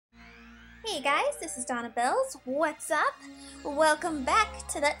Hey guys, this is Donnabellez. What's up? Welcome back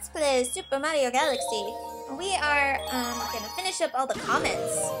to Let's Play Super Mario Galaxy. We are gonna finish up all the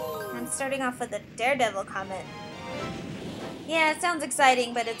comets. I'm starting off with the Daredevil comet. Yeah, it sounds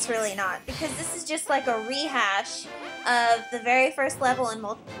exciting, but it's really not, because this is just like a rehash of the very first level in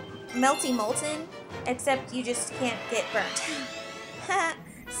Melty Molten, except you just can't get burnt.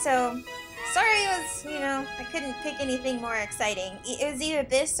 So, sorry it was, I couldn't pick anything more exciting. It was either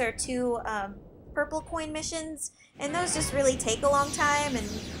this or two purple coin missions, and those just really take a long time, and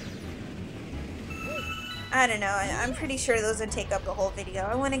I don't know, I'm pretty sure those would take up the whole video.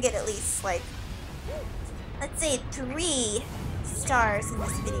 I want to get at least, like, let's say 3 stars in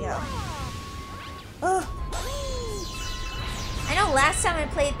this video. Oh. I know last time I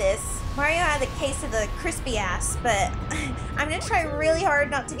played this, Mario had a case of the crispy ass, but I'm going to try really hard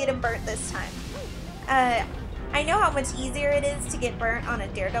not to get him burnt this time. I know how much easier it is to get burnt on a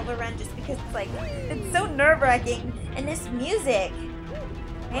Daredevil run just because it's like, it's so nerve-wracking. And this music,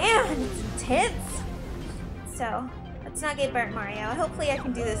 man, it's intense. So, let's not get burnt, Mario. Hopefully I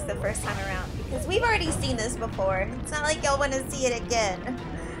can do this the first time around, because we've already seen this before. It's not like y'all want to see it again.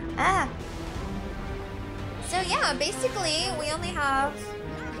 So yeah, basically, we only have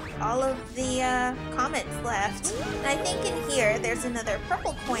all of the comets left. And I think in here, there's another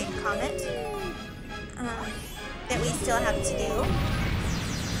purple coin comet that we still have to do.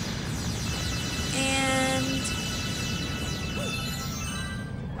 And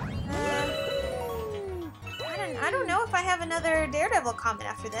I don't know if I have another Daredevil comet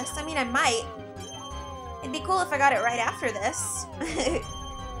after this. I mean, I might. It'd be cool if I got it right after this. It'd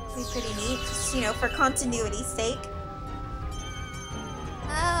be pretty neat, just, for continuity's sake.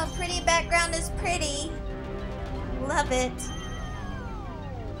 Oh, pretty background is pretty. Love it.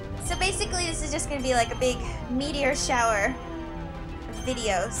 So basically, this is just going to be like a big meteor shower of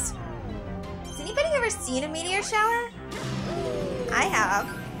videos. Has anybody ever seen a meteor shower? I have.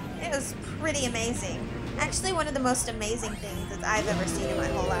 It was pretty amazing. Actually, one of the most amazing things that I've ever seen in my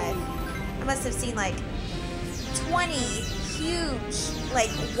whole life. I must have seen like 20 huge, like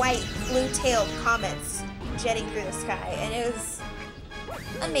white, blue-tailed comets jetting through the sky, and it was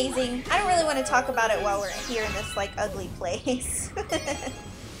amazing. I don't really want to talk about it while we're here in this like ugly place.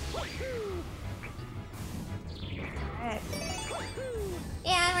 Alright.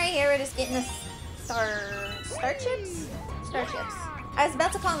 Yeah, and right here we're just getting the star chips? Star chips. I was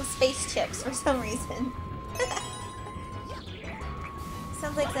about to call them space chips for some reason.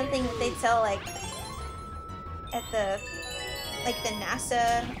 Sounds like something that they'd sell like at the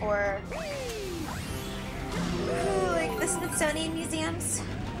NASA or like the Smithsonian museums.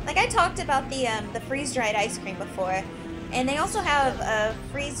 Like I talked about the freeze-dried ice cream before, and they also have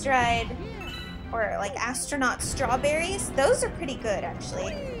freeze-dried or like astronaut strawberries. Those are pretty good,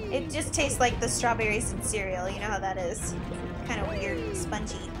 actually. It just tastes like the strawberries in cereal. You know how that is. Kind of weird and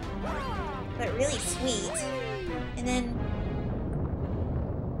spongy, but really sweet. And then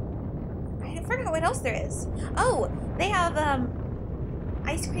I forgot what else there is. Oh, they have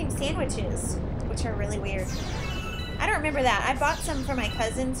ice cream sandwiches, which are really weird. I don't remember that. I bought some for my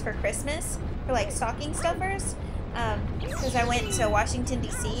cousins for Christmas, for like stocking stuffers, because I went to Washington,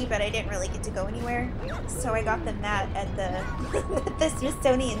 D.C., but I didn't really get to go anywhere. So I got them that at the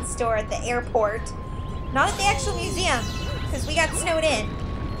Smithsonian store at the airport. Not at the actual museum, because we got snowed in.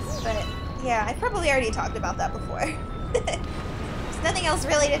 But yeah, I probably already talked about that before. There's nothing else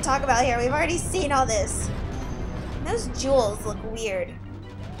really to talk about here. We've already seen all this. And those jewels look weird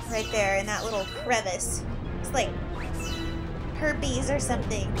right there in that little crevice. It's like herpes or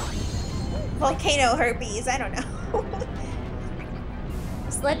something. Volcano herpes, I don't know.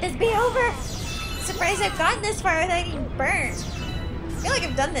 Just let this be over. Surprised I've gotten this far without getting burned. I feel like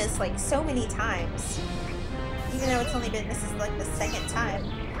I've done this like so many times. Even though it's only been, this is like the 2nd time.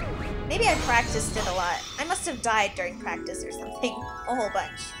 Maybe I practiced it a lot. I must have died during practice or something. A whole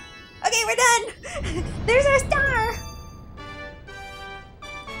bunch. Okay, we're done! There's our star!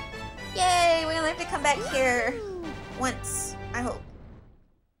 Yay, we only have to come back here once, I hope.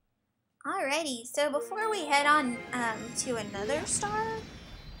 Alrighty, so before we head on to another star,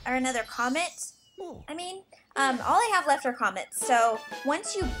 or another comet, all I have left are comets. So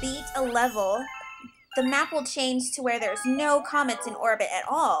once you beat a level, the map will change to where there's no comets in orbit at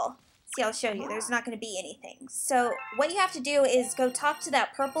all. See, I'll show you. There's not going to be anything. So what you have to do is go talk to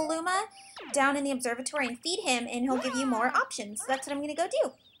that purple Luma down in the observatory and feed him, and he'll give you more options. So that's what I'm going to go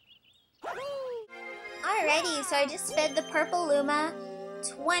do. Alrighty, so I just fed the purple Luma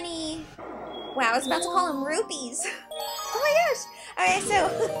 20... Wow, I was about to call him rupees. Oh my gosh. Alright, so,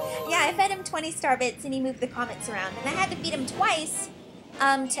 yeah, I fed him 20 star bits, and he moved the comets around. And I had to feed him twice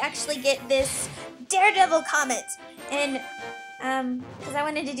to actually get this Daredevil Comet. And, because I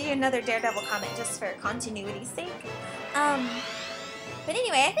wanted to do another Daredevil Comet just for continuity's sake. But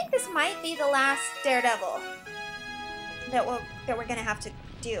anyway, I think this might be the last Daredevil that we're gonna have to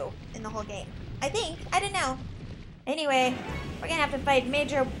do in the whole game. I think. I don't know. Anyway, we're gonna have to fight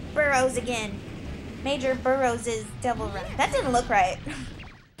Major Burrows again. Major Burrows' Devil Run. That didn't look right.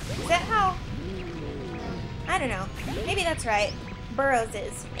 Is that how? I don't know. Maybe that's right. Burrows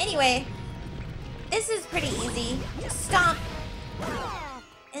is. Anyway, this is pretty easy. Just stomp.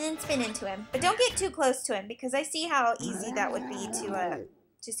 And then spin into him. But don't get too close to him because I see how easy that would be to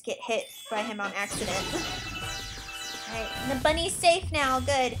just get hit by him on accident. Alright, and the bunny's safe now.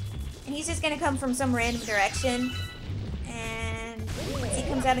 Good. And he's just gonna come from some random direction. And as he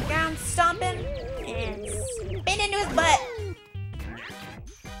comes out of the ground, stomp him and spin into his butt.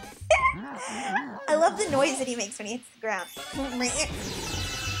 I love the noise that he makes when he hits the ground. Alright.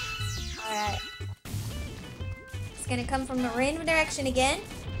 He's gonna come from the random direction again.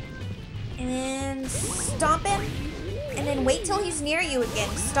 And stomp him. And then wait till he's near you again.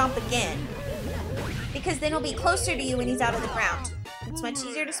 Stomp again. Because then he'll be closer to you when he's out of the ground. It's much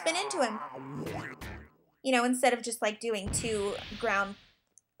easier to spin into him. You know, instead of just like doing 2 ground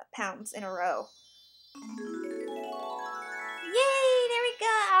pounds in a row. Yay! There we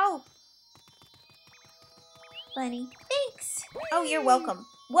go! Bunny, thanks! Oh, you're welcome.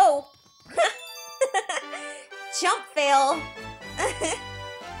 Whoa! Jump fail!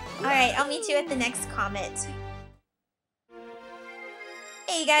 Alright, I'll meet you at the next comet.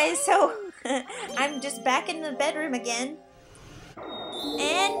 Hey guys, so I'm just back in the bedroom again.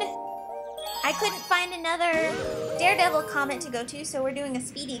 And I couldn't find another Daredevil Comet to go to, so we're doing a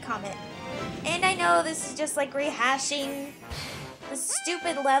Speedy Comet. And I know this is just like rehashing the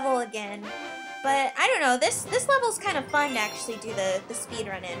stupid level again. But I don't know, this level's kind of fun to actually do the speed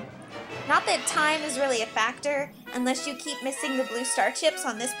run in. Not that time is really a factor, unless you keep missing the blue star chips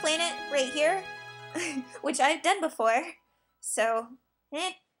on this planet right here. Which I've done before. So,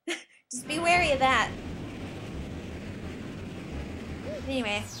 just be wary of that.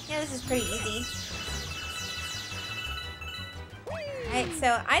 Anyway, yeah, this is pretty easy. Alright,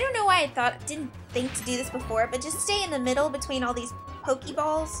 so I don't know why I didn't think to do this before, but just stay in the middle between all these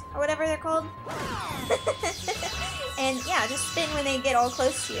Pokeballs, or whatever they're called. And yeah, just spin when they get all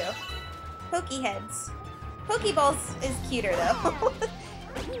close to you. Pokeheads. Pokeballs is cuter though.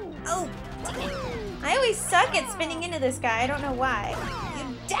 Oh, dang it. I always suck at spinning into this guy, I don't know why.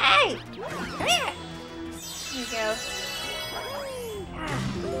 You die! Come here! There we go.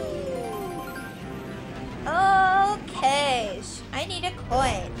 Okay, I need a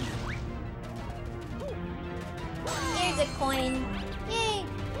coin. Here's a coin. Yay!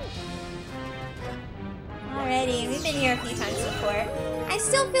 Alrighty, we've been here a few times before. I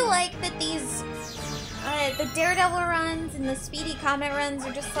still feel like that these, the Daredevil runs and the Speedy Comet runs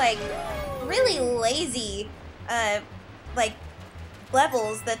are just like really lazy, like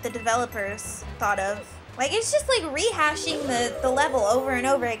levels that the developers thought of. Like it's just like rehashing the level over and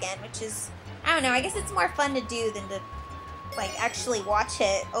over again, which is, I don't know, I guess it's more fun to do than to like actually watch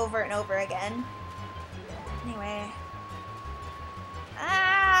it over and over again. Anyway.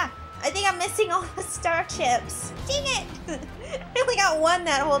 Ah! I think I'm missing all the star chips. Dang it! I only got 1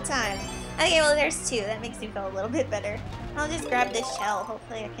 that whole time. Okay, well there's 2. That makes me feel a little bit better. I'll just grab this shell.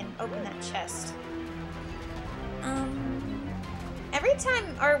 Hopefully I can open that chest. Every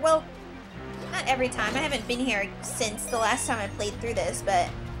time, or well, not every time. I haven't been here since the last time I played through this, but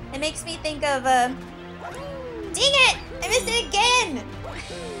it makes me think of, dang it! I missed it again!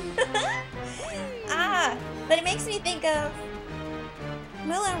 But it makes me think of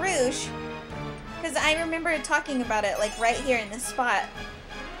Moulin Rouge, because I remember talking about it like right here in this spot,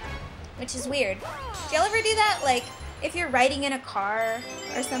 which is weird. Do y'all ever do that? Like if you're riding in a car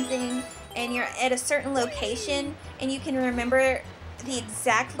or something and you're at a certain location and you can remember the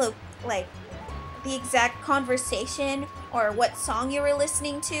exact the exact conversation or what song you were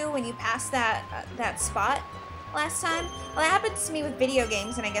listening to when you passed that spot last time. Well, that happens to me with video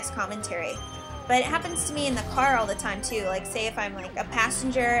games and I guess commentary. But it happens to me in the car all the time too. Like say if I'm like a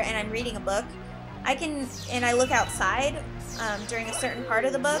passenger and I'm reading a book, and I look outside during a certain part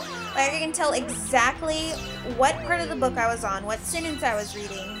of the book, like I can tell exactly what part of the book I was on, what sentence I was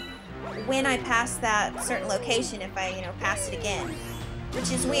reading, when I passed that certain location if I, you know, pass it again,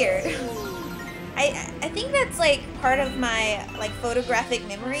 which is weird. I think that's like part of my like photographic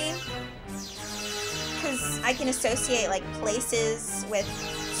memory, because I can associate like places with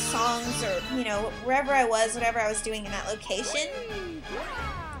songs or, you know, wherever I was, whatever I was doing in that location.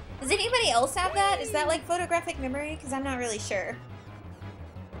 Does anybody else have that? Is that like photographic memory? Because I'm not really sure.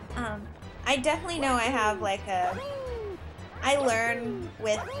 I definitely know I have like I learn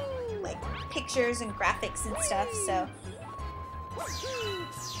with like pictures and graphics and stuff, so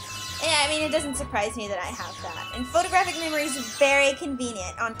yeah, I mean, it doesn't surprise me that I have that. And photographic memory is very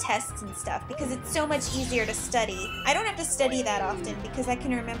convenient on tests and stuff because it's so much easier to study. I don't have to study that often because I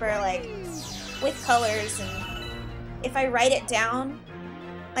can remember, like, with colors, and if I write it down,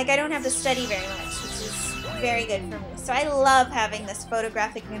 like, I don't have to study very much, which is very good for me. So I love having this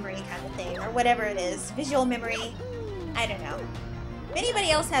photographic memory kind of thing, or whatever it is. Visual memory, I don't know. If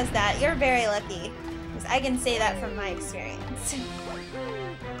anybody else has that, you're very lucky, because I can say that from my experience.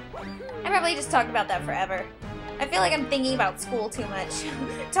 I probably just talked about that forever. I feel like I'm thinking about school too much.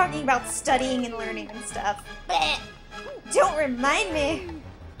 Talking about studying and learning and stuff. Blech. Don't remind me!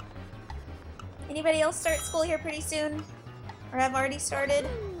 Anybody else start school here pretty soon? Or have already started?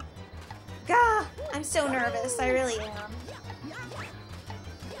 Gah! I'm so nervous. I really am.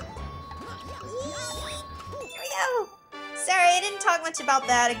 Here we go! Sorry, I didn't talk much about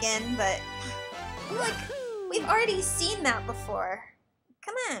that again, but... Look! We've already seen that before.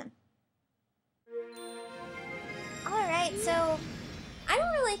 Come on. Alright, so... I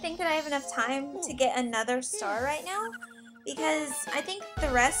don't really think that I have enough time to get another star right now, because I think the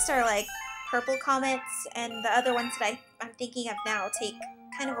rest are like purple comets, and the other ones that I'm thinking of now take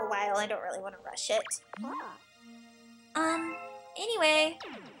kind of a while. I don't really want to rush it. Anyway,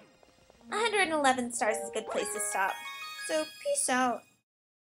 111 stars is a good place to stop. So, peace out.